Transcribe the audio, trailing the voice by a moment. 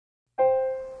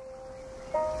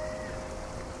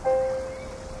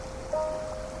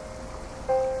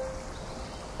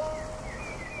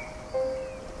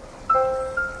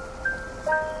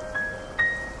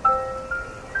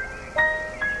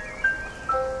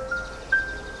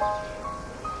Just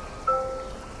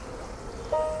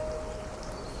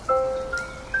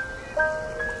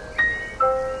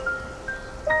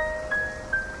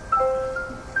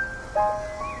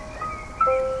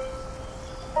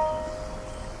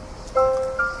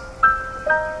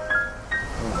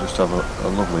have a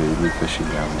lovely evening fishing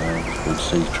down there. There's good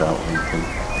sea trout leaping.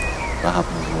 That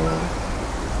happens really.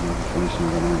 Finishing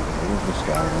the night with a lovely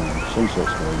sky and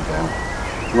sunset's going down.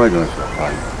 We're going for a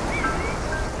pint.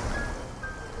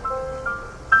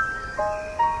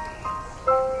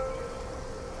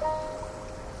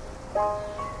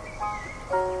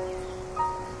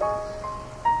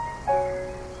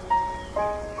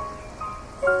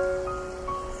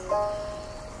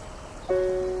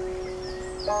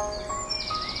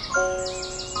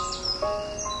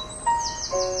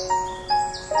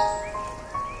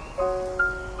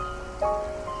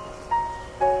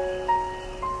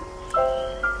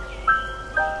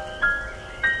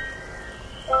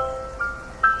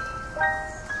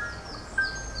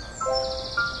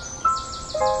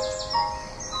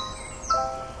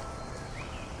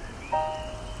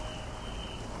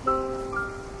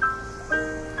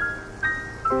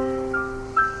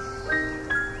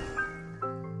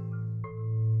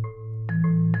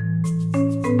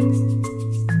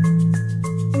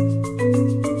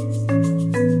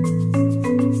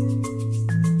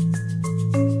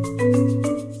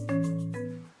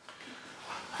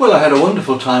 Well, I had a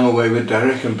wonderful time away with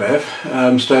Derek and Bev,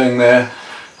 staying there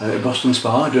at Boston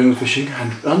Spa, doing the fishing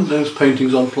and those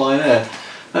paintings on plein air.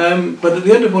 But at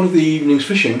the end of one of the evenings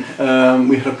fishing,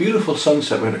 we had a beautiful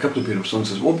sunset. We had a couple of beautiful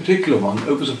sunsets. One particular one,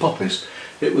 it was a Poppies.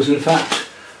 It was in fact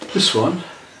this one,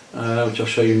 which I'll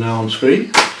show you now on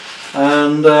screen,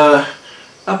 and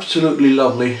absolutely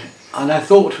lovely. And I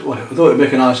thought, well, I thought it'd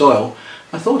make a nice oil.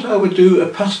 I thought I would do a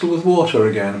pastel with water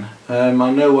again.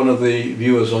 I know one of the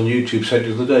viewers on YouTube said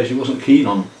the other day she wasn't keen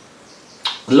on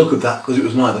the look of that because it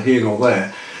was neither here nor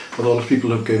there, but a lot of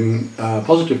people have given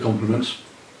positive compliments.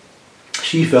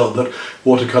 She felt that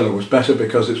watercolour was better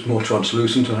because it's more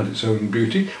translucent and had its own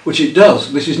beauty, which it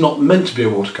does. This is not meant to be a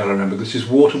watercolour, remember, this is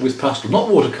water with pastel, not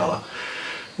watercolour.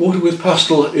 Water with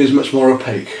pastel is much more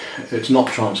opaque. It's not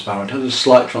transparent, it has a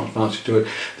slight transparency to it.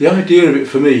 The idea of it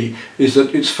for me is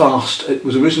that it's fast. It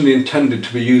was originally intended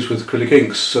to be used with acrylic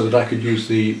inks so that I could use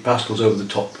the pastels over the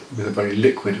top with a very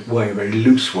liquid way, a very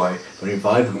loose way, a very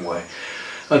vibrant way.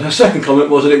 And her second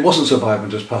comment was that it wasn't so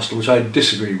vibrant as pastel, which I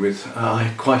disagree with.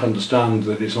 I quite understand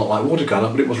that it's not like watercolour,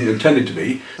 but it wasn't intended to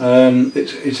be.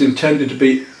 It's intended to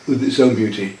be with its own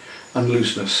beauty and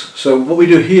looseness. So what we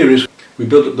do here is we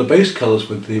build up the base colours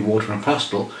with the water and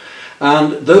pastel,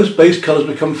 and those base colours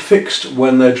become fixed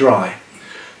when they're dry.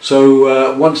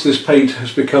 So once this paint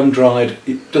has become dried,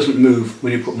 it doesn't move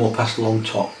when you put more pastel on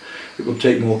top. It will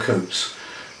take more coats,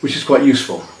 which is quite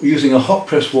useful. We're using a hot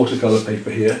press watercolour paper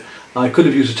here. I could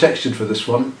have used a textured for this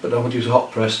one, but I want to use a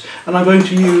hot press. And I'm going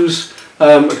to use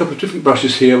a couple of different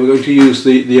brushes here. We're going to use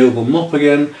the oval mop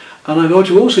again, and I'm going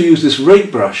to also use this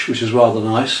rake brush, which is rather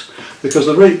nice, because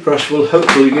the rake brush will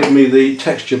hopefully give me the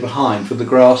texture behind for the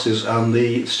grasses and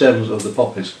the stems of the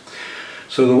poppies.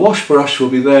 So the wash brush will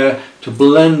be there to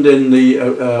blend in the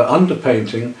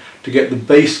underpainting to get the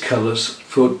base colours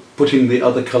for putting the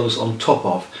other colours on top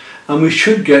of. And we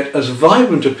should get as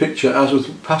vibrant a picture as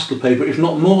with pastel paper, if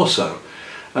not more so.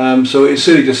 So it's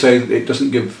silly to say that it doesn't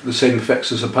give the same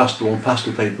effects as a pastel on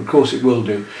pastel paper. Of course it will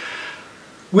do.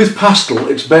 With pastel,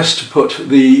 it's best to put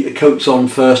the coats on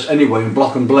first anyway and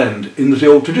block and blend in the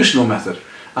old traditional method.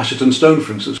 Asherton Stone,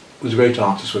 for instance, was a great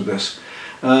artist with this.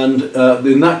 And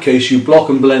in that case, you block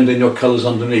and blend in your colours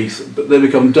underneath, but they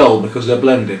become dull because they're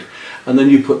blended. And then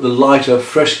you put the lighter,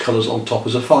 fresh colours on top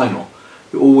as a final.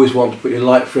 You always want to put your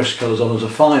light, fresh colours on as a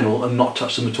final and not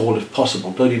touch them at all if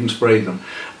possible. Don't even spray them.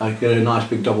 Get a nice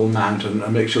big double mount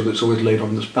and make sure that it's always laid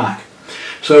on this back.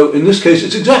 So in this case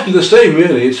it's exactly the same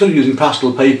really. Instead of using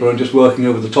pastel paper and just working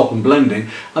over the top and blending,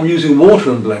 I'm using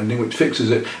water and blending, which fixes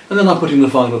it, and then I'm putting the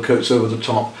final coats over the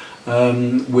top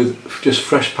with just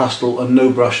fresh pastel and no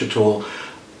brush at all.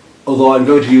 Although I'm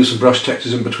going to use some brush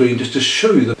textures in between just to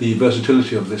show you the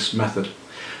versatility of this method.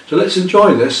 So let's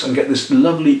enjoy this and get this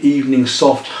lovely evening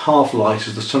soft half light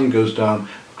as the sun goes down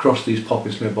across these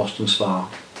poppies near Boston Spa.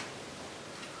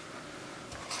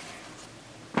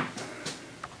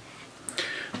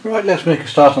 Right, let's make a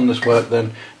start on this work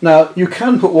then. Now, you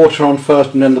can put water on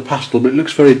first and then the pastel, but it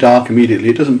looks very dark immediately.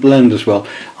 It doesn't blend as well.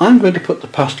 I'm going to put the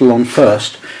pastel on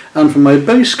first, and for my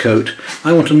base coat,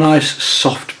 I want a nice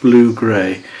soft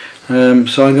blue-grey.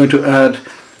 So I'm going to add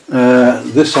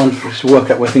this on to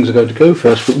work out where things are going to go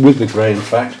first, but with the grey, in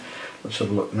fact. Let's have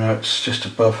a look now. It's just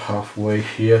above halfway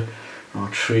here. Our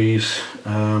trees.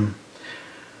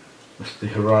 with the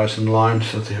horizon line,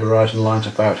 so the horizon line's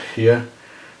about here.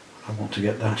 I want to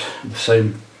get that the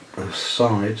same both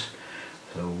sides.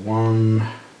 So 1,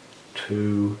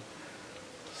 2,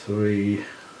 3,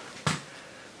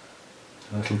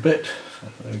 a little bit. So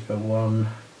there we go, 1,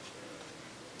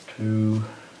 2,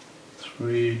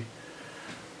 3.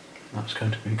 That's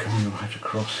going to be coming right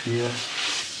across here,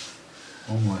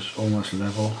 almost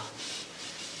level.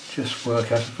 Just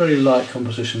work out a very light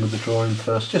composition with the drawing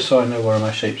first, just so I know where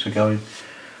my shapes are going.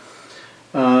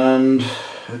 And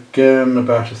again,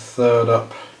 about a third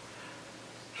up,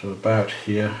 so about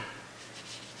here.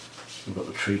 We've got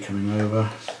the tree coming over.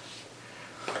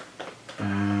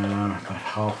 About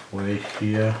halfway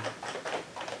here.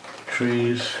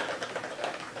 Trees.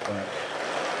 About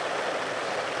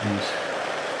these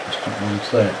distant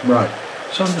ones there. Right,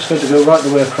 so I'm just going to go right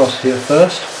the way across here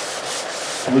first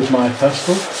with my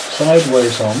pastel,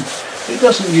 sideways on. It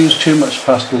doesn't use too much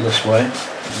pastel this way.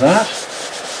 That,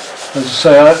 as I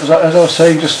say, as I was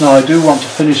saying just now, I do want to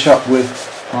finish up with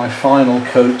my final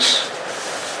coats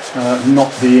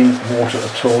not being water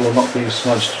at all, or not being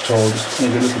smudged at all, just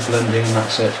maybe a little blending and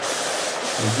that's it.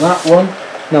 With that one.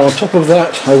 Now on top of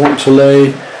that I want to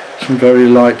lay some very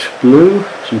light blue,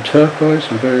 some turquoise,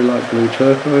 some very light blue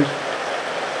turquoise.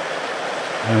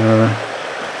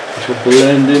 Which will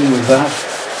blend in with that.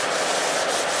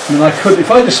 I mean, I could,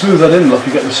 if I just smooth that in, look,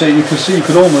 you get the same. You can see you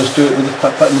could almost do it with the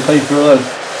pattern paper alone.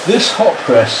 This hot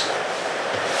press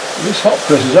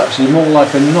is actually more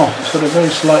like a knot. It's got a very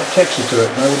slight texture to it,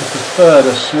 and I would have preferred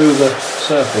a smoother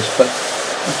surface, but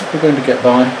I think we're going to get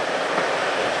by.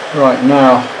 Right,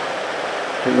 now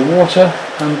take the water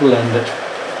and blend it.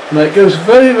 Now it goes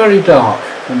very, very dark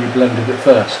when you blended it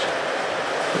first.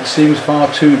 It seems far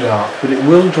too dark, but it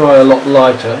will dry a lot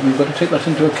lighter, and you've got to take that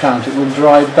into account. It will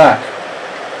dry back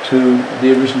to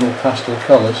the original pastel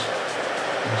colours.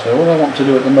 And so all I want to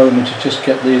do at the moment is just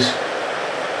get these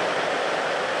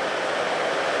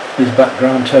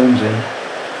background tones in,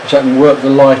 which I can work the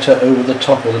lighter over the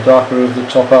top or the darker over the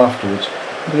top afterwards.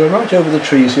 I'm going to go right over the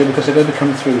trees here because they're going to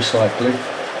come through slightly.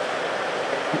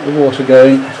 Get the water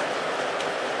going.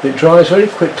 It dries very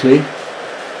quickly,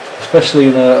 especially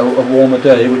in a warmer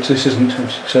day, which this isn't.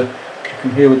 You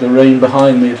can hear with the rain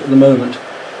behind me at the moment,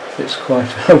 it's quite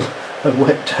a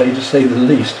wet day to say the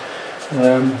least.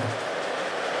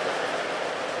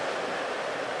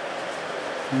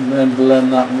 And then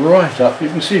blend that right up. You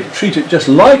can see, treat it just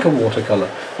like a watercolour.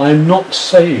 I'm not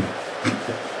saying,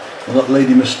 well, that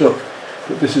lady mistook,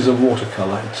 that this is a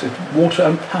watercolour. It's a water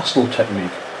and pastel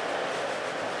technique.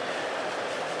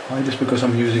 Why, just because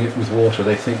I'm using it with water,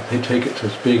 they take it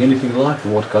as being anything like a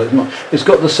watercolour. It's not. It's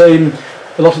got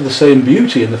a lot of the same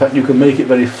beauty in the fact you can make it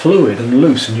very fluid and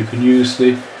loose, and you can use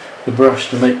the brush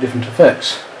to make different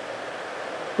effects.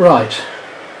 Right,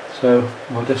 so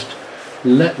I'll just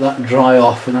let that dry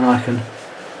off, and then I can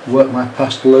work my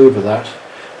pastel over that.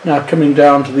 Now coming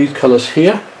down to these colours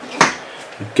here,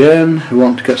 again we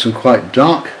want to get some quite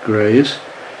dark greys,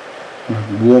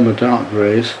 warmer dark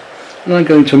greys, and I'm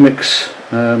going to mix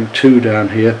two down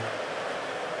here.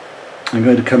 I'm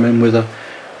going to come in with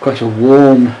quite a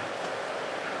warm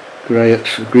grey,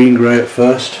 green grey at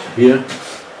first here,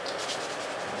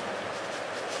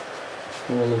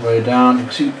 all the way down.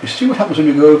 You see what happens when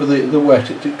you go over the wet,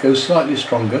 it goes slightly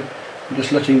stronger. I'm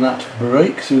just letting that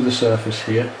break through the surface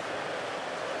here.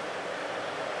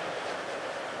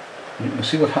 And you can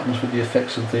see what happens with the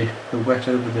effects of the wet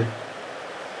over the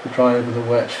dry over the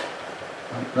wet,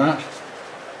 like that.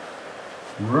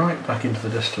 Right back into the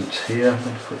distance here. I'm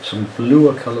going to put some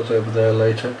bluer colours over there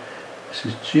later. This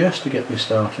is just to get me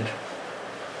started.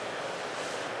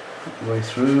 All the way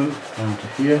through, down to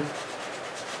here.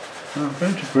 Now I'm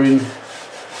going to bring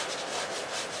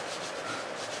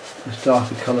this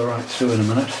darker colour right through in a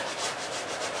minute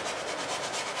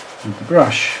with the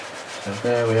brush. So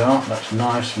there we are, that's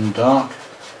nice and dark.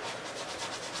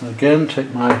 And again,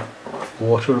 take my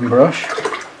water and brush.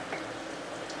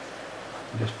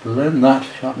 Just blend that.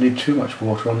 You don't need too much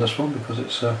water on this one because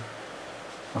it's not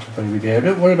a very big area.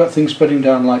 Don't worry about things spreading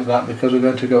down like that because we're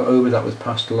going to go over that with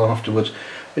pastel afterwards.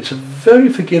 It's a very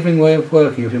forgiving way of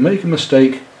working. If you make a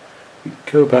mistake, you can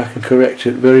go back and correct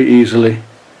it very easily.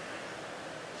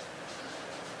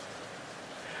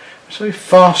 It's a very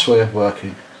fast way of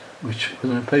working, which with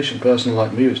an impatient person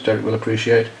like me, which Derek will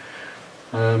appreciate,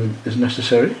 is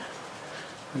necessary.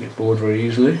 I get bored very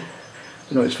easily.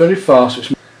 You know, it's very fast,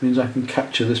 which means I can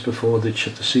capture this before the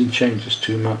scene changes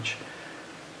too much.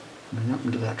 Coming up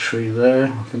into that tree there.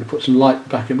 I'm going to put some light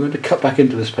back in. I'm going to cut back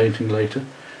into this painting later,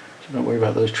 so don't worry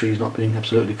about those trees not being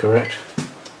absolutely correct.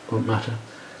 Won't matter.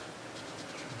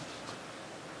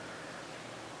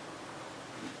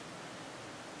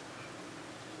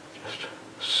 Just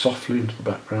softly into the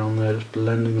background there, just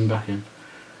blending them back in.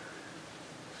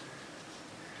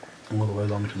 All the way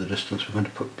along to the distance. We're going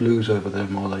to put blues over there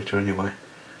more later anyway.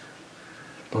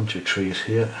 A bunch of trees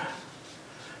here.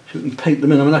 So you can paint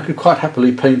them in. I mean, I could quite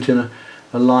happily paint in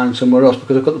a line somewhere else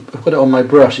because I've got it on my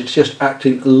brush. It's just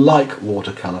acting like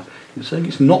watercolour. It's saying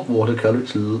it's not watercolour.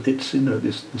 It's you know,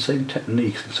 it's the same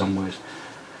techniques in some ways.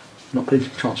 I'm not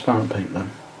painting transparent paint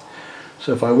then.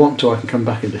 So if I want to, I can come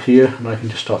back into here and I can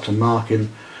just start to mark in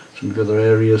some of the other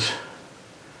areas.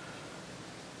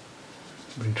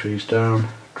 Bring trees down.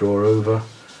 Draw over.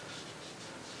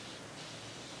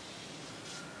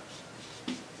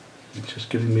 It's just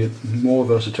giving me more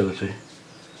versatility.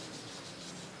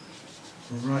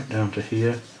 Right down to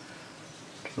here,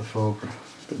 to the foreground,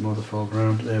 a bit more of the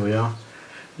foreground. There we are.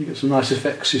 You get some nice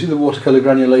effects. You see the watercolour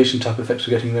granulation type effects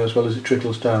we're getting there as well as it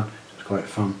trickles down. It's quite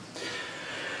fun.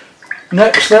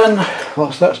 Next then,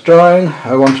 whilst that's drying,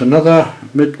 I want another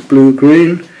mid blue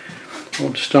green. I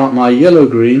want to start my yellow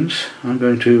greens. I'm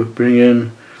going to bring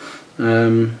in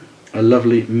a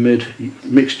lovely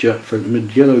mixture for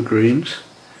mid yellow greens,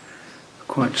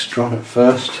 quite strong at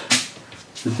first,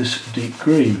 with this deep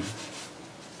green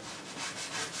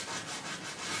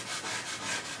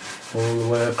all the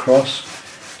way across.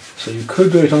 So you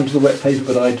could do it onto the wet paper,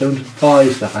 but I don't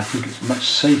advise that. I think it's much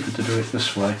safer to do it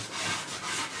this way,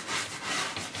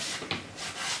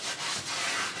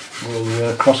 all the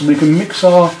way across. And we can mix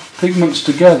our pigments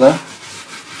together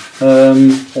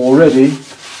already,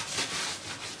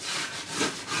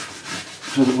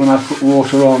 so that when I put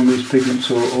water on, these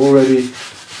pigments are already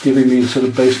giving me the sort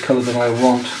of base colour that I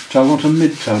want. So I want a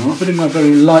mid-tone. I'm not putting my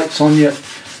very lights on yet.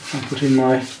 I'm putting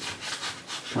my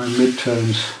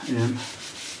mid-tones in,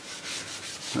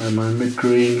 and my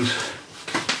mid-greens.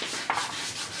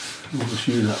 I'll just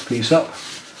use that piece up.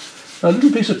 A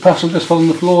little piece of pastel just fell on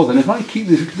the floor then. If I keep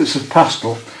these bits of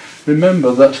pastel,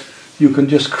 remember that you can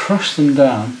just crush them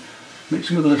down, mix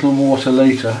them with a little water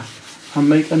later, and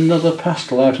make another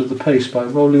pastel out of the paste by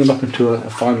rolling them up into a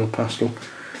final pastel.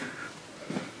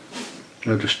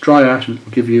 They'll just dry out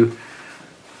and give you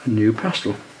a new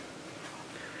pastel.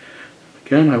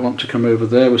 Again, I want to come over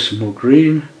there with some more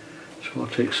green, so I'll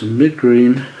take some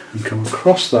mid-green and come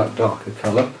across that darker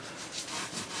colour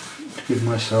to give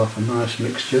myself a nice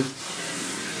mixture.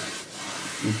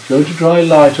 It's going to dry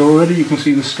light already. You can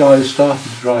see the sky is starting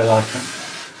to dry lighter.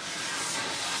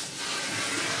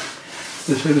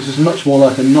 This is much more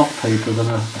like a knot paper than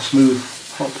a smooth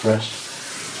hot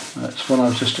press. That's what I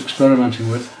was just experimenting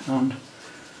with, and I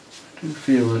do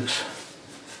feel that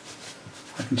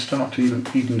I can start to even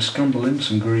scumble in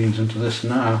some greens into this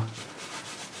now.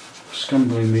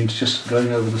 Scumbling means just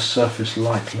going over the surface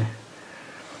lightly.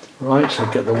 Right, so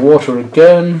get the water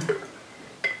again,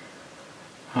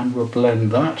 and we'll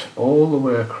blend that all the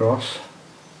way across.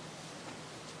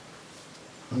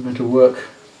 I'm going to work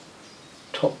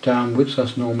top downwards,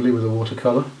 as normally with a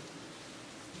watercolour,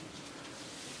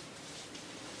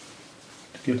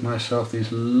 to give myself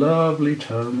these lovely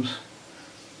tones.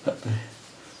 Let the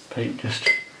paint just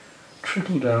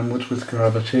trickle downwards with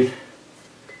gravity.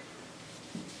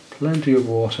 Plenty of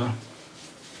water.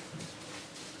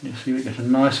 You see we get a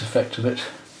nice effect of it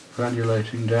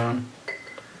granulating down.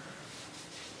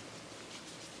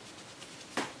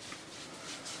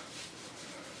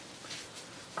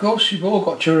 Of course, you've all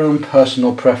got your own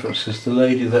personal preferences. The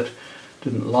lady that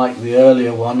didn't like the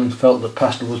earlier one and felt that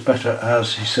pastel was better,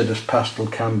 as he said, as pastel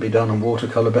can be done, and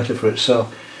watercolour better for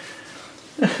itself.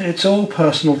 It's all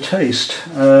personal taste.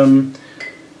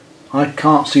 I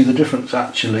can't see the difference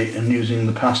actually in using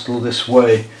the pastel this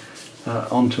way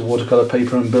onto watercolour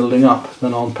paper and building up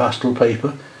than on pastel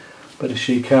paper, but if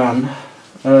she can.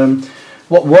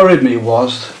 What worried me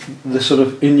was the sort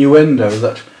of innuendo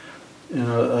that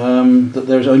that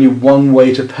there's only one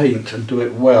way to paint and do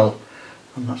it well,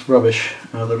 and that's rubbish.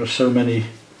 There are so many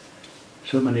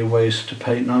ways to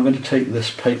paint. Now I'm going to take this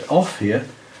paint off here,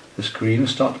 this green, and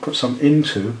start to put some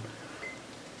into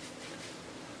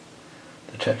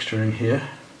the texturing here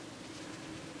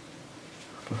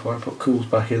before I put cools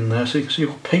back in there, so you can see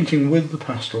you're painting with the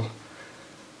pastel.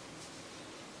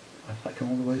 Let that come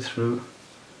all the way through,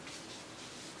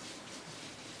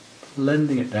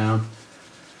 blending it down.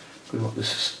 We've got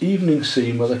this evening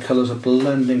scene where the colours are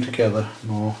blending together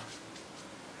more.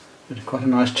 There's quite a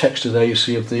nice texture there, you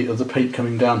see, of the paint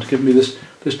coming down to give me this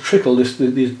trickle, this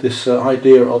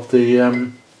idea of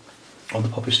the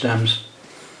poppy stems.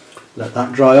 Let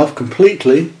that dry off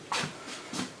completely,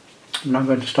 and I'm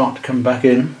going to start to come back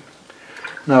in.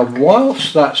 Now,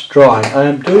 whilst that's drying, I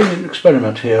am doing an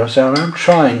experiment here. So I'm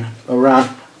playing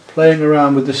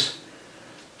around with this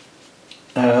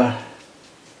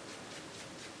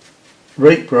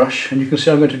rake brush, and you can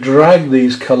see I'm going to drag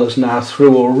these colours now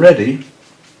through already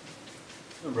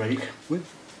the rake,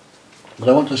 but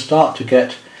I want to start to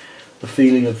get the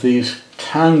feeling of these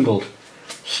tangled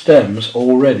stems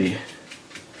already.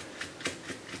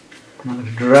 I'm going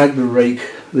to drag the rake,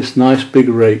 this nice big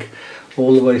rake,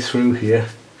 all the way through here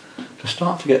to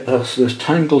start to get those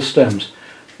tangled stems.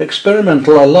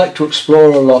 Experimental, I like to explore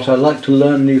a lot, I like to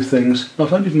learn new things,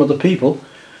 not only from other people,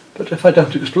 but if I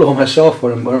don't explore myself,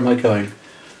 where am I going?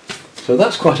 So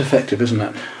that's quite effective, isn't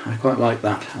it? I quite like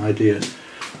that idea.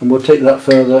 And we'll take that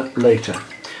further later.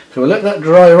 So we'll let that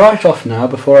dry right off now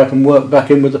before I can work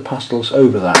back in with the pastels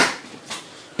over that.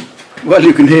 Well,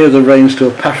 you can hear the rain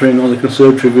still pattering on the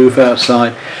conservatory roof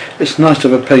outside. It's nice to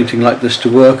have a painting like this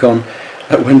to work on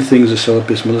when things are so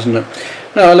abysmal, isn't it?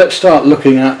 Now let's start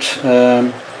looking at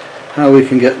how we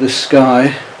can get this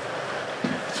sky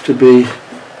to be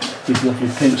these lovely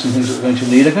pinks and things that we're going to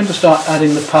need. I'm going to start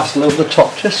adding the pastel over the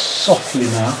top, just softly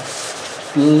now,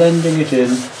 blending it in.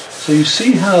 So you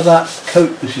see how that coat,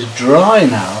 which is dry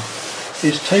now,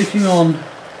 is taking on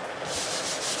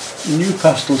new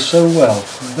pastel so well.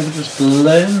 I'm going to just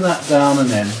blend that down and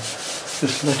in,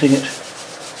 just letting it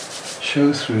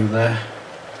show through there.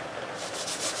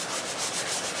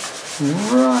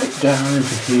 Right down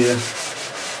into here.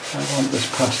 I want this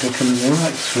pastel coming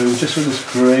right through, just with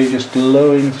this grey just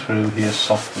glowing through here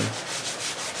softly.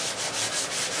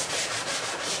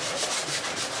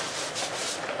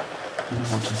 And I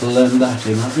want to blend that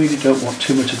in. I really don't want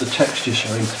too much of the texture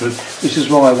showing through. This is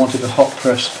why I wanted a hot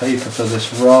press paper for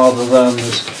this rather than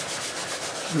this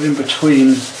in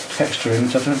between texturing,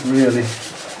 which I don't really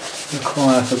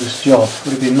require for this job. It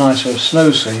would have been nice for a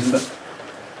snow scene, but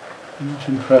I'm not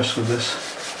impressed with this.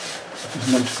 It's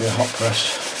meant to be a hot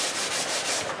press.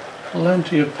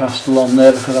 Plenty of pastel on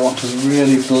there because I want to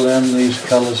really blend these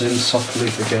colours in softly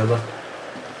together.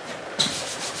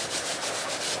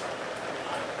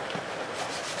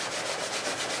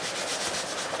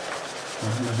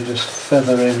 I'm going to just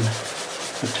feather in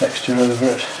the texture over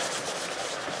it.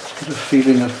 Get a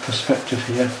feeling of perspective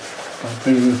here by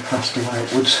bringing the pastel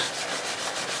outwards.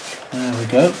 There we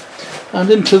go. And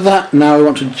into that now we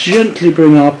want to gently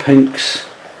bring our pinks.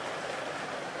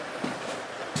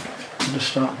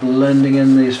 Start blending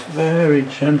in these very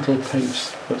gentle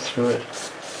pinks put through it,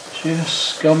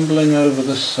 just scumbling over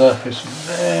the surface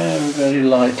very, very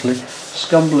lightly.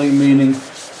 Scumbling meaning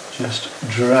just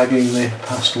dragging the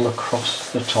pastel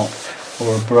across the top,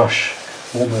 or a brush,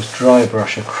 almost dry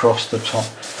brush across the top.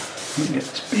 You get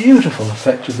this beautiful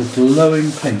effect of the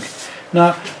glowing pink.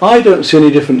 Now I don't see any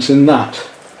difference in that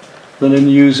than in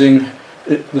using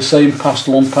the same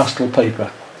pastel on pastel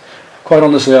paper. Quite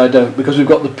honestly I don't, because we've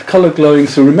got the colour glowing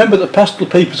through. Remember that pastel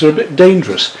papers are a bit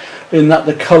dangerous in that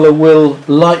the colour will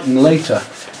lighten later.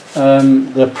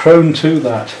 They're prone to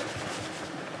that,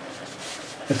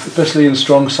 especially in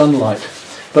strong sunlight.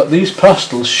 But these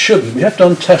pastels shouldn't. We have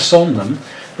done tests on them.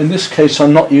 In this case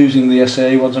I'm not using the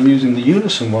SAA ones, I'm using the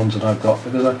Unison ones that I've got,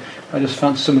 because I just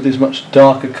fancy some of these much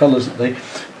darker colours that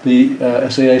the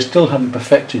SAA still haven't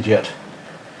perfected yet.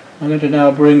 I'm going to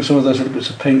now bring some of those little bits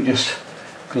of pink just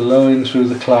glowing through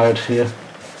the cloud here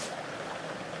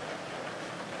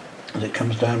as it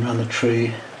comes down around the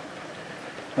tree.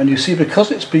 And you see,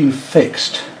 because it's been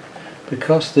fixed,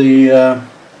 because the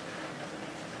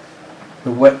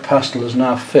wet pastel is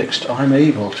now fixed, I'm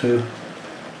able to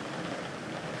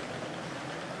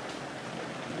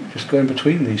just go in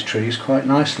between these trees quite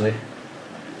nicely,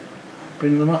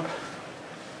 bring them up.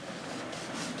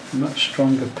 Much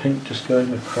stronger pink just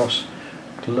going across,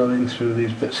 glowing through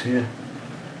these bits here.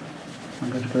 I'm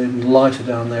going to go even lighter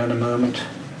down there in a moment.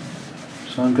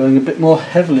 So I'm going a bit more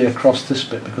heavily across this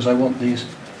bit because I want these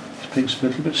pinks a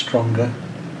little bit stronger,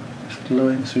 just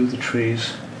glowing through the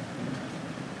trees.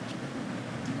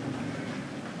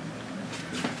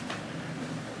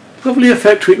 Lovely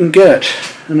effect we can get,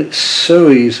 and it's so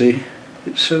easy,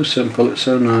 it's so simple, it's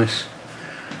so nice.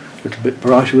 A little bit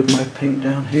brighter with my pink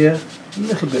down here, a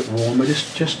little bit warmer,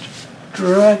 just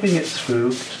dragging it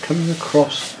through, just coming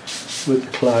across with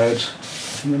the clouds.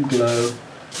 Them glow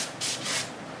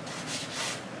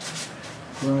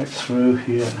right through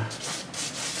here, a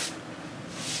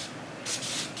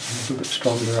little bit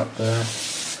stronger up there.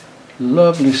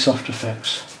 Lovely soft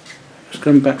effects. Just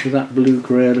going back to that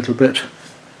blue-grey a little bit,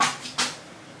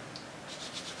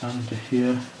 down into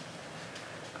here,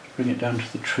 bring it down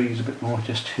to the trees a bit more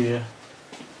just here.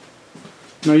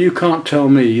 Now you can't tell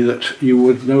me that you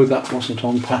would know that wasn't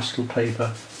on pastel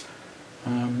paper.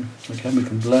 Again, we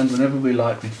can blend whenever we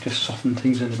like, we can just soften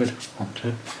things in a bit if we want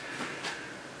to.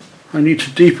 I need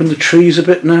to deepen the trees a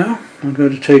bit now. I'm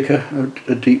going to take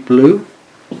a deep blue,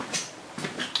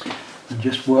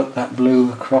 and just work that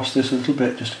blue across this a little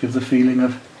bit, just to give the feeling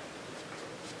of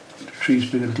the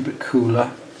trees being a little bit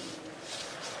cooler.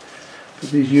 But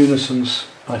these unisons,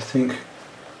 I think,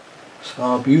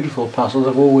 are beautiful pastels.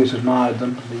 I've always admired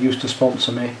them. They used to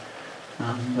sponsor me,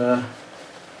 and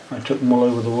I took them all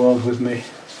over the world with me,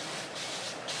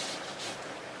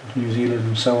 New Zealand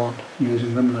and so on,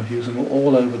 using them, and I've used them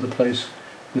all over the place,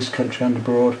 this country and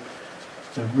abroad.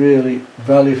 They're really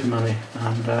value for money,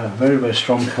 and very, very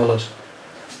strong colours.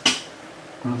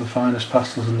 One of the finest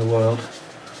pastels in the world.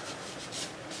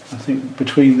 I think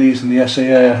between these and the SAA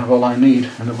I have all I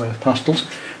need in the way of pastels.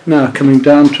 Now coming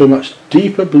down to a much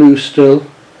deeper blue still.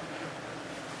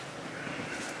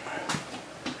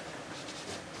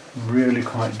 Really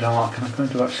quite dark, and I'm going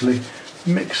to actually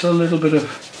mix a little bit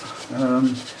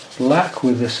of black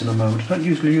with this in a moment. I don't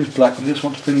usually use black, but I just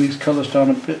want to bring these colours down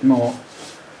a bit more.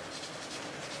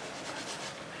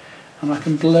 And I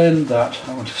can blend that.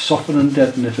 I want to soften and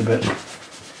deaden it a bit.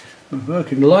 I'm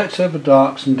working lights over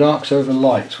darks and darks over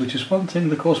lights, which is one thing,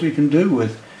 of course, we can do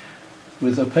with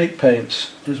opaque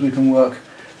paints, is we can work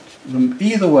them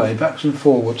either way, backwards and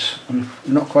forwards, and if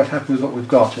we're not quite happy with what we've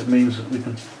got, it means that we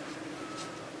can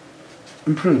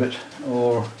improve it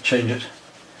or change it.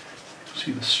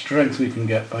 See the strength we can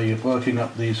get by working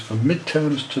up these from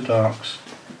mid-tones to darks.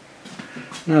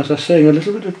 Now, as I was saying, a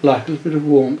little bit of black, a little bit of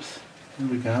warmth. There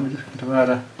we go. I'm just going to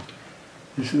add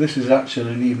this is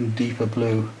actually an even deeper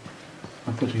blue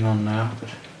I'm putting on now, but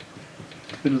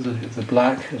a bit of the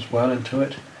black as well into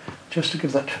it, just to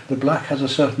give that, the black has a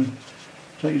certain,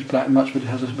 I don't use black much, but it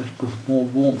has a bit more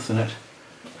warmth in it.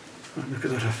 And look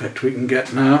at that effect we can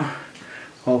get now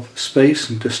of space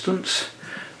and distance.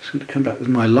 Just going to come back with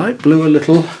my light blue a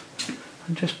little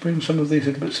and just bring some of these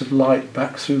little bits of light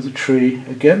back through the tree.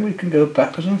 Again, we can go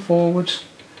backwards and forwards,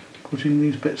 putting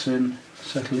these bits in,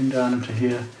 settling down into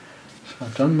here. So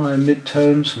I've done my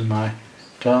mid-tones and my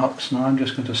darks. Now I'm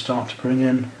just going to start to bring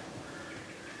in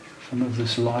some of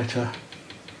this lighter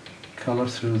colour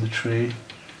through the tree.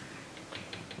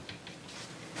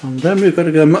 And then we've got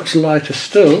to go much lighter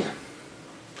still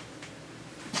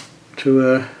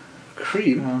to a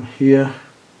cream. Down here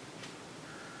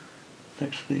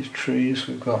next to these trees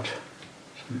we've got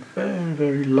some very,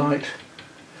 very light,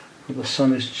 where the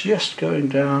sun is just going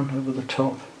down over the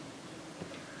top.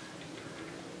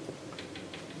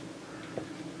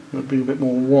 There'll be a bit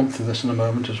more warmth to this in a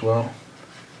moment as well.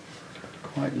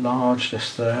 Quite large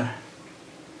this there.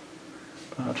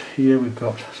 But here we've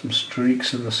got some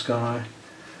streaks in the sky.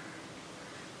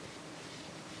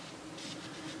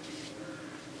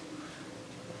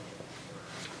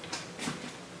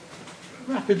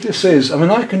 Rapid this is. I mean,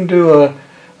 I can do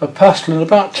a pastel in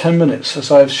about 10 minutes,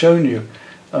 as I've shown you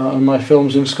on my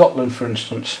films in Scotland, for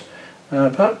instance.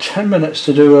 About 10 minutes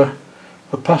to do a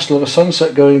pastel of a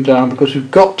sunset going down, because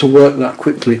we've got to work that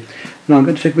quickly. Now I'm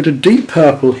going to take a bit of deep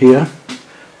purple here,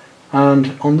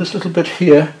 and on this little bit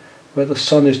here where the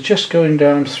sun is just going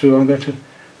down through, I'm going to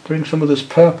bring some of this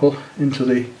purple into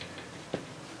to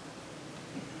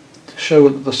show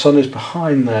that the sun is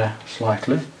behind there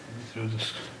slightly. Through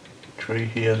this tree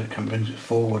here, that can bring it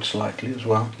forward slightly as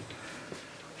well.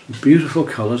 Some beautiful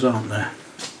colours, aren't there?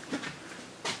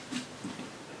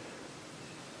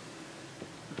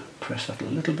 Press that a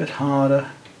little bit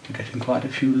harder. I'm getting quite a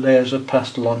few layers of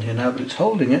pastel on here now, but it's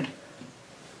holding it.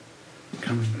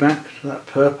 Coming back to that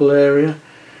purple area,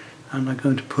 and I'm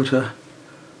going to put a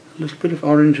little bit of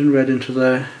orange and red into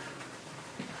there.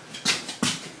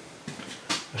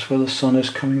 That's where the sun is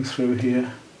coming through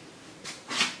here.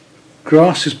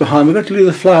 Grass is behind. We're going to leave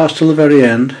the flowers till the very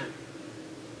end.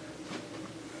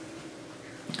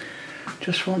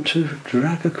 Just want to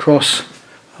drag across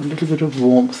a little bit of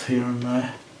warmth here and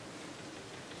there.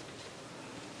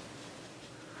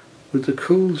 With the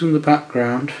cools in the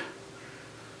background,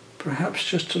 perhaps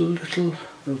just a little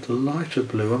of the lighter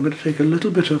blue. I'm going to take a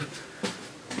little bit of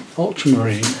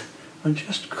ultramarine and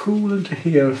just cool into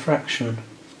here a fraction,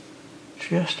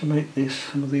 just to make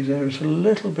some of these areas a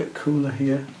little bit cooler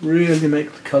here, really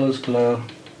make the colours glow.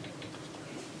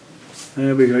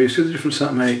 There we go, you see the difference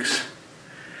that makes.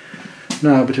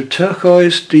 Now a bit of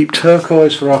turquoise, deep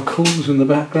turquoise for our cools in the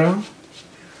background.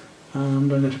 And I'm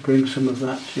going to bring some of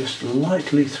that just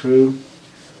lightly through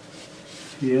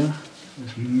here,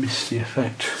 this misty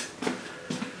effect,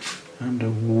 and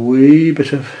a wee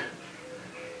bit of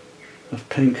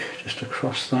pink just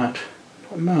across that,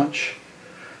 not much,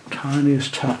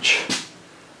 tiniest touch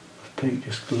of pink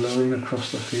just glowing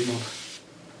across the field.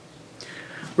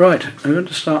 Right, I'm going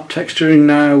to start texturing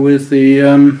now with the,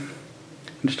 in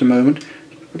just a moment,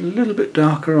 put a little bit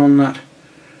darker on that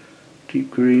deep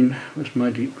green. Where's my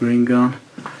deep green gone?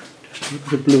 Just a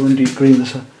bit of blue and deep green.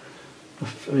 There's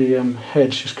a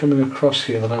hedge just coming across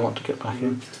here that I want to get back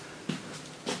in.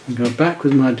 And go back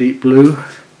with my deep blue.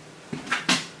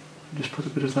 Just put a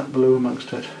bit of that blue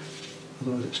amongst it,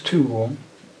 otherwise it's too warm.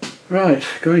 Right,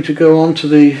 going to go on to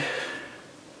the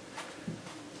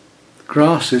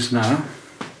grasses now.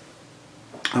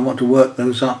 I want to work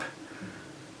those up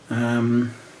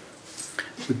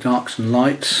with darks and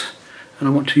lights, and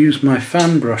I want to use my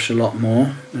fan brush a lot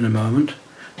more in a moment.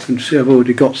 You can see I've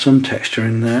already got some texture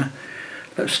in there.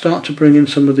 Let's start to bring in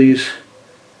some of these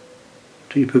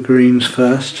deeper greens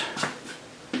first,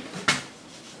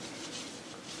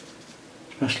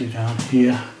 especially down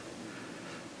here.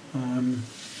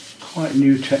 Quite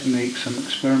new techniques. I'm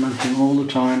experimenting all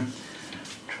the time,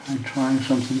 trying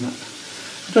something that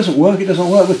it doesn't work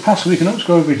with Pastel. We can always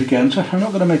go over it again, so I'm not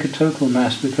going to make a total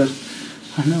mess because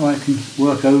I know I can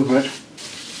work over it.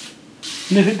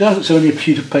 And if it does, it's only a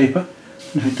sheet of paper,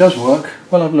 and if it does work,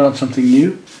 well, I've learned something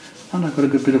new and I've got a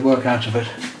good bit of work out of it.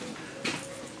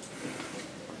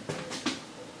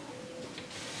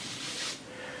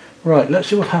 Right, let's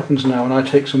see what happens now when I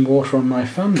take some water on my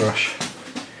fan brush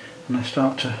and I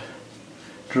start to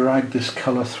drag this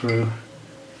colour through.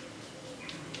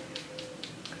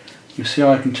 You see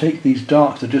how I can take these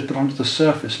darks that just put onto the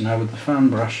surface now with the fan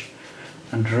brush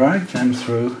and drag them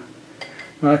through.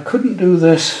 Now I couldn't do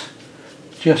this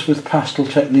just with pastel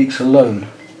techniques alone,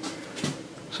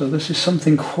 so this is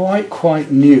something quite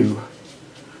new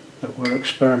that we're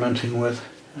experimenting with.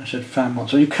 I said fan one,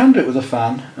 so you can do it with a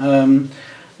fan.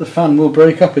 The fan will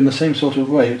break up in the same sort of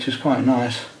way, which is quite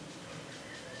nice.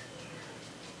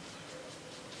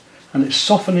 And it's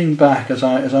softening back as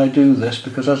I do this,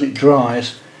 because as it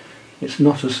dries it's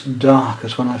not as dark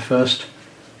as when I first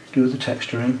do the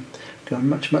texturing. Going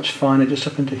much finer just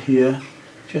up into here,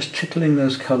 just tickling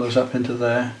those colours up into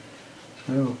there.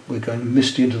 So we're going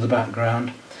misty into the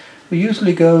background. We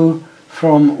usually go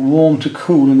from warm to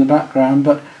cool in the background,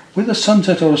 but with a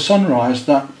sunset or a sunrise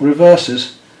that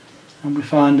reverses, and we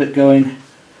find it going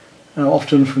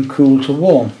often from cool to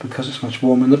warm because it's much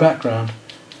warmer in the background.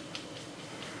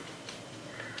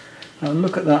 Now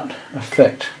look at that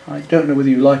effect. I don't know whether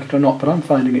you like it or not, but I'm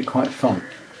finding it quite fun.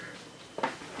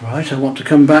 Right, I want to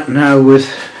come back now with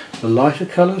the lighter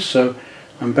colours, so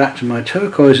I'm back to my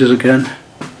turquoises again,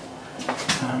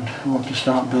 and I want to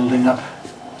start building up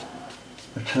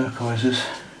the turquoises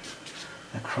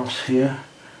across here,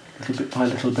 little bit by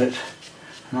little bit.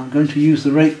 And I'm going to use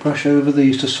the rake brush over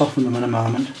these to soften them in a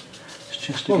moment. It's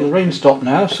just to get the rain stopped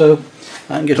now, so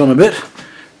I can get on a bit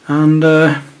and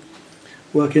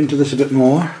work into this a bit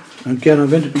more. Again, I'm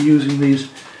going to be using these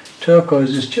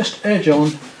turquoises just edge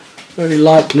on very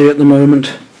lightly at the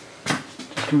moment,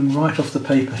 just coming right off the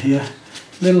paper here,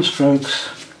 little strokes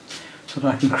so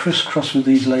that I can crisscross with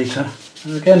these later.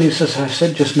 And again, as I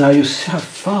said just now, you see how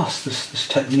fast this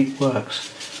technique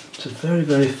works. It's a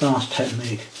very fast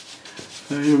technique.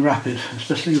 Very rapid,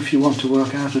 especially if you want to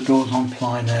work out of doors on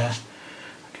plein air.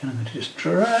 Again, I'm going to just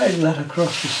drag that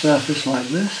across the surface like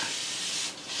this,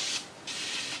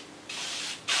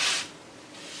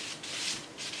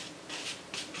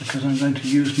 because I'm going to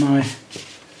use my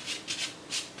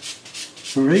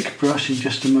rake brush in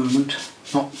just a moment.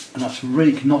 And that's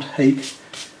rake, not hake.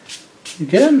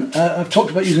 Again, I've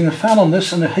talked about using a fan on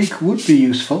this, and a hake would be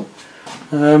useful,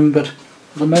 but at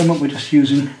the moment we're just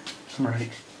using a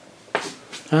rake.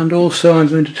 And also I'm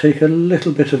going to take a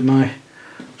little bit of my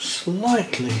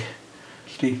slightly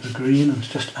deeper green and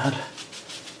just add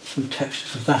some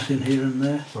textures of that in here and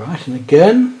there. Right, and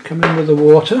again come in with the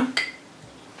water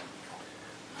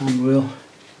and we'll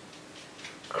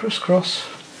crisscross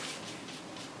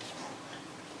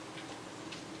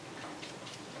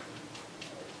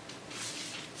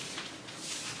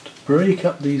to break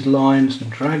up these lines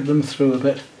and drag them through a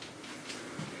bit.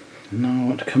 Now I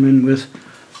want to come in with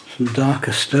some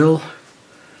darker still,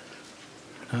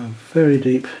 very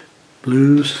deep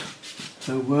blues,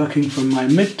 so working from my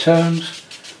mid-tones,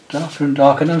 darker and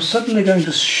darker, and I'm suddenly going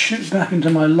to shoot back into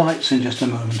my lights in just a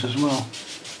moment as well.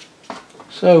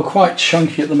 So quite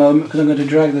chunky at the moment because I'm going to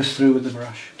drag this through with the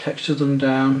brush. Texture them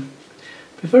down.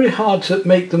 It's very hard to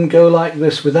make them go like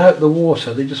this without the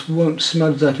water, they just won't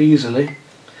smudge that easily.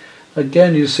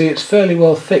 Again, you see it's fairly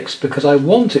well fixed because I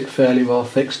want it fairly well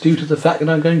fixed due to the fact that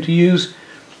I'm going to use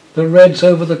the reds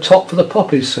over the top for the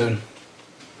poppies soon.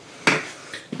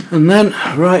 And then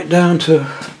right down to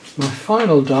my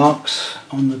final darks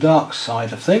on the dark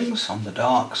side of things. On the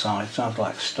dark side, sounds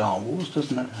like Star Wars,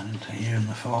 doesn't it? And into here in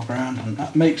the foreground, and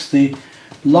that makes the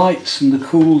lights and the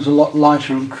cools a lot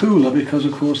lighter and cooler because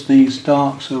of course these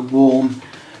darks are warm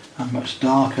and much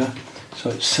darker, so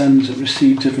it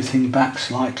receives everything back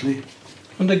slightly.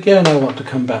 And again I want to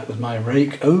come back with my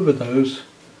rake over those,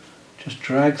 just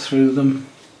drag through them.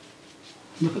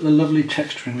 Look at the lovely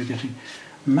texturing we're getting.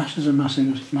 Masses and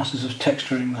masses of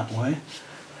texturing that way.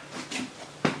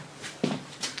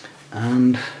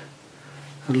 And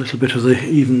a little bit of the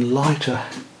even lighter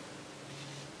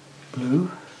blue.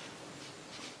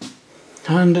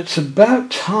 And it's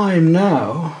about time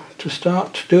now to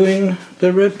start doing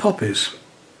the red poppies.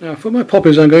 Now for my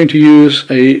poppies I'm going to use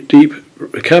a deep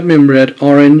cadmium red,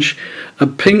 orange, a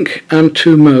pink and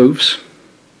 2 mauves.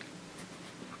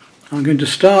 I'm going to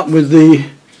start with the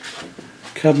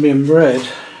cadmium red,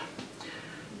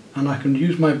 and I can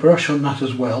use my brush on that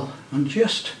as well, and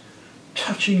just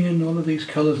touching in all of these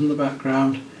colours in the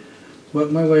background,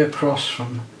 work my way across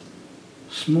from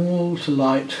small to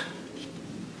light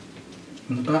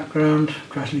in the background,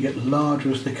 gradually get larger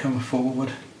as they come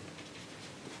forward,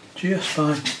 just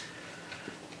by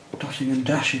dotting and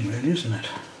dashing really, isn't it?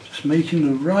 Just making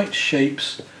the right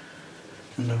shapes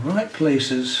in the right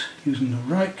places, using the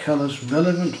right colours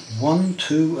relevant one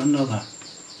to another.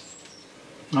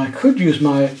 I could use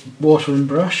my water and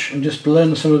brush and just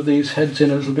blend some of these heads in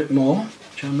a little bit more,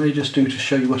 which I may just do to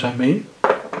show you what I mean.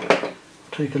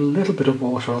 Take a little bit of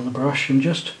water on the brush and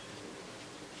just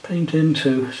paint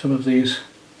into some of these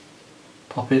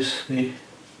poppies, the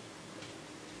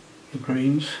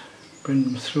greens, bring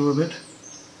them through a bit.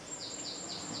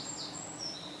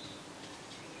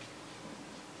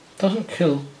 Doesn't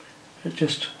kill, it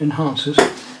just enhances.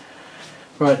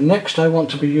 Right, next I want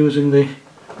to be using the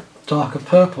darker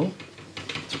purple,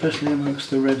 especially amongst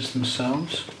the reds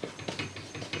themselves.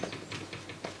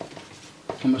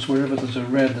 Almost wherever there's a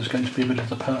red there's going to be a bit of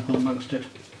the purple amongst it.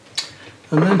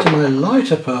 And then to my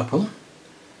lighter purple,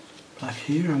 back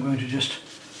here, I'm going to just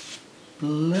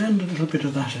blend a little bit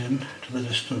of that in to the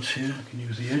distance here. I can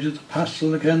use the edge of the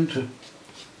pastel again to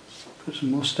put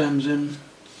some more stems in.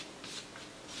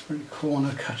 Very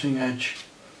corner cutting edge.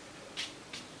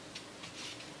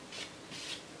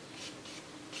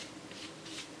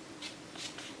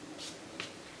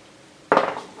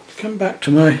 Come back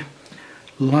to my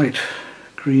light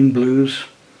green blues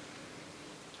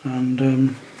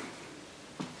and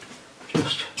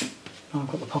just, now I've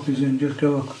got the poppies in, just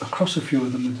go across a few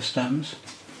of them with the stems.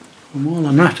 And while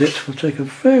I'm at it, we'll take a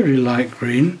very light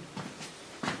green,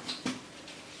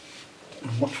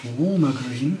 a much warmer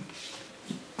green,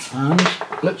 and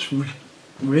let's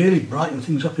really brighten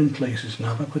things up in places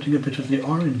now by putting a bit of the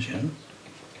orange in.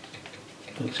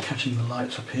 So it's catching the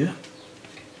lights up here.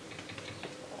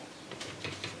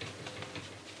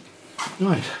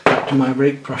 Right, back to my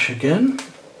rake brush again.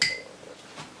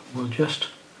 We'll just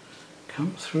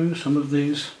come through some of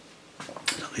these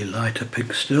slightly lighter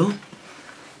pink still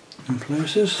in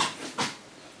places.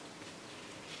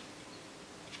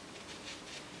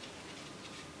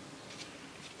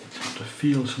 Start to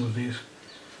feel some of these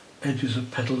edges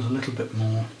of petals a little bit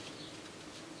more.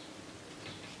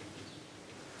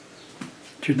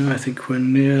 Do you know, I think we're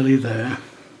nearly there.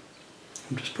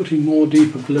 I'm just putting more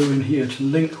deeper blue in here to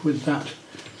link with that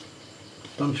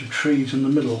bunch of trees in the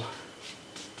middle.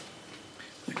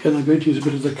 Again, I'm going to use a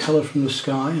bit of the colour from the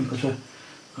sky and put a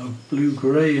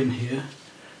blue-grey in here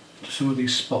to some of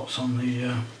these spots on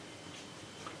the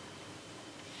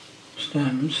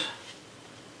stems.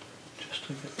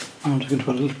 I'm going to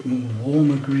put a little bit more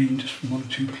warmer green just from 1 or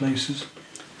 2 places.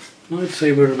 And I'd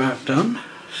say we're about done.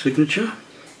 Signature.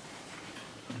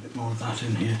 A bit more of that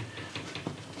in here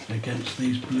against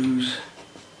these blues,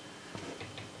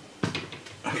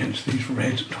 against these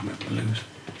reds, I'm talking about blues.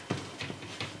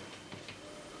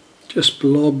 Just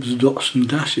blobs, dots and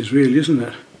dashes really, isn't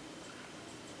it?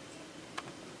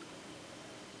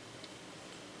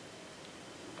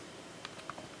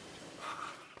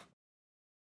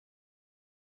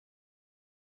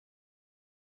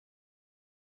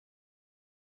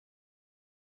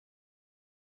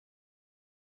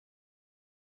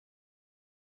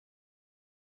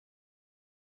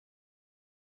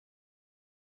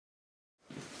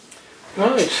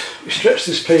 Right, we stretched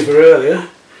this paper earlier,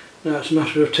 now it's a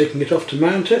matter of taking it off to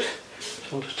mount it.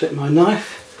 So I'll just take my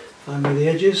knife, find me the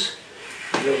edges,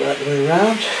 go that way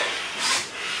around.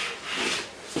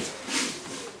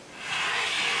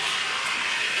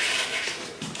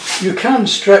 You can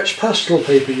stretch pastel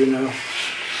paper, you know,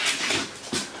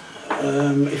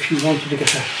 if you wanted to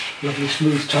get a lovely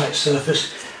smooth tight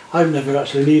surface. I've never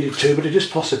actually needed to, but it is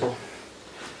possible.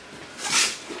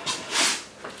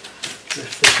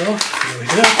 Lift this off, there we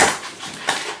go.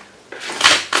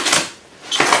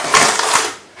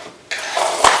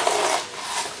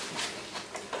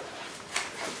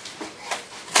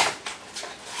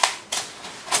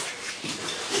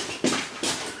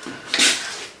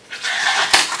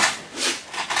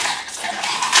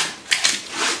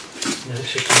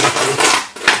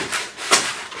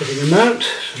 Adding a mount,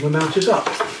 and the mount is up.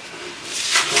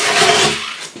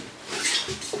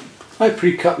 I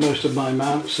pre-cut most of my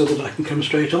mounts so that I can come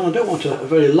straight on. I don't want a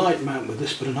very light mount with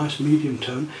this, but a nice medium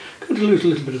tone. Going to lose a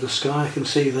little bit of the sky, I can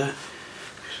see there.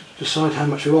 Decide how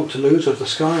much I want to lose of the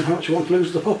sky and how much I want to lose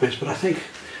of the poppies, but I think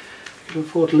I can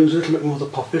afford to lose a little bit more of the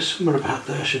poppies. Somewhere about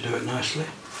there should do it nicely.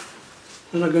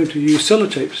 Then I'm going to use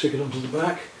sellotape to stick it onto the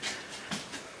back.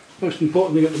 Most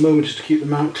important thing at the moment is to keep the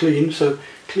mount clean, so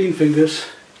clean fingers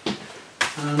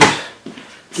and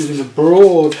using a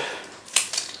broad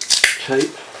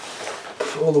tape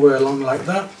all the way along like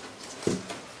that,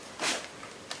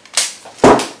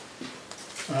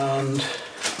 and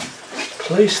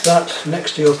place that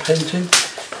next to your painting,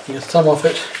 your thumb off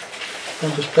it,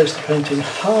 and just place the painting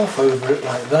half over it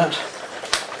like that,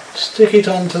 stick it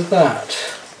onto that.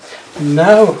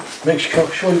 Now make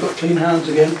sure you've got clean hands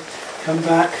again, come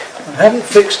back. I haven't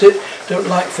fixed it, don't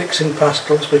like fixing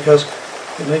pastels because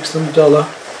it makes them duller.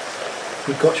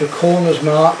 You've got your corners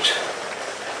marked,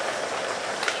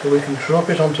 so we can drop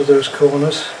it onto those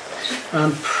corners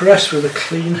and press with a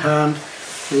clean hand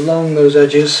along those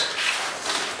edges.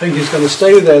 Painting's going to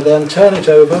stay there then, turn it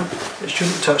over, it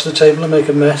shouldn't touch the table and make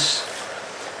a mess,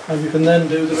 and you can then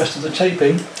do the rest of the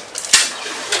taping.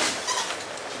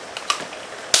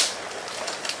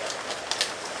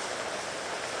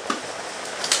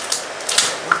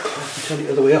 Turn it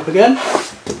the other way up again,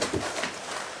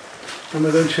 and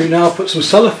we're going to now put some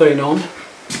cellophane on.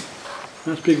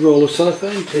 That's a big roll of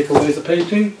cellophane, take away the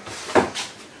painting,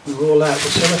 and roll out the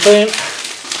cellophane.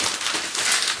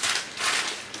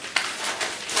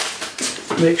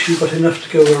 Make sure you've got enough to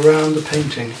go around the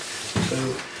painting, so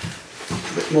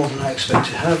a bit more than I expect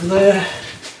to have there.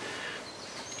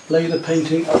 Lay the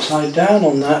painting upside down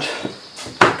on that,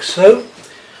 like so.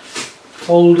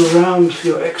 Fold around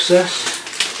your excess,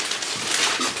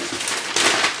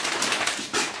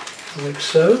 like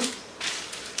so,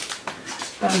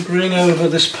 and bring over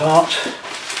this part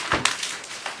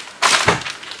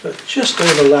that just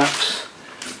overlaps.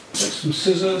 Get some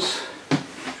scissors,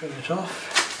 trim it off.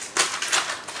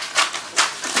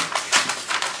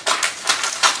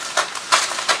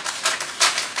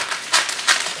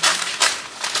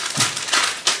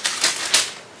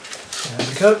 There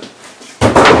we go.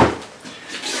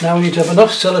 Now we need to have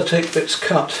enough sellotape bits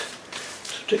cut to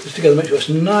stick this together, make sure it's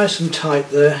nice and tight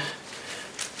there.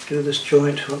 Do this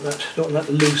joint, don't want that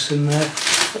loose in there,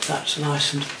 but that's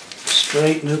nice and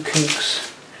straight, no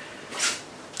kinks.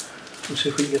 Let's see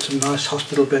if we can get some nice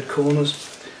hospital bed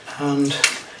corners, and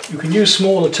you can use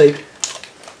smaller tape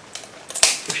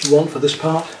if you want for this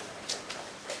part.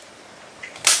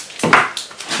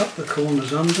 Tuck the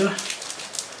corners under.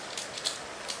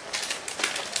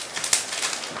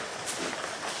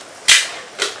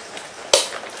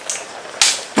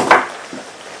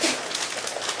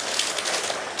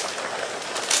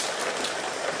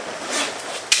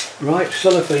 Right,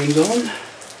 cellophane's on,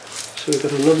 so we've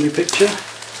got a lovely picture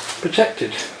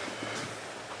protected.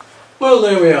 Well,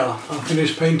 there we are, our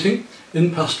finished painting in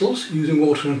pastels using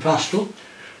water and pastel.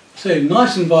 So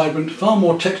nice and vibrant, far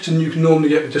more texture than you can normally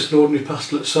get with just an ordinary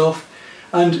pastel itself,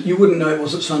 and you wouldn't know it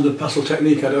was at standard pastel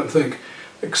technique, I don't think,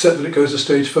 except that it goes a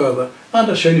stage further, and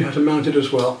I've shown you how to mount it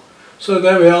as well. So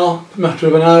there we are, a matter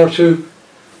of an hour or two,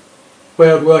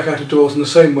 way I'd work out of doors in the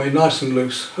same way, nice and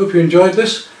loose. Hope you enjoyed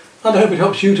this, and I hope it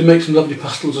helps you to make some lovely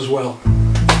pastels as well.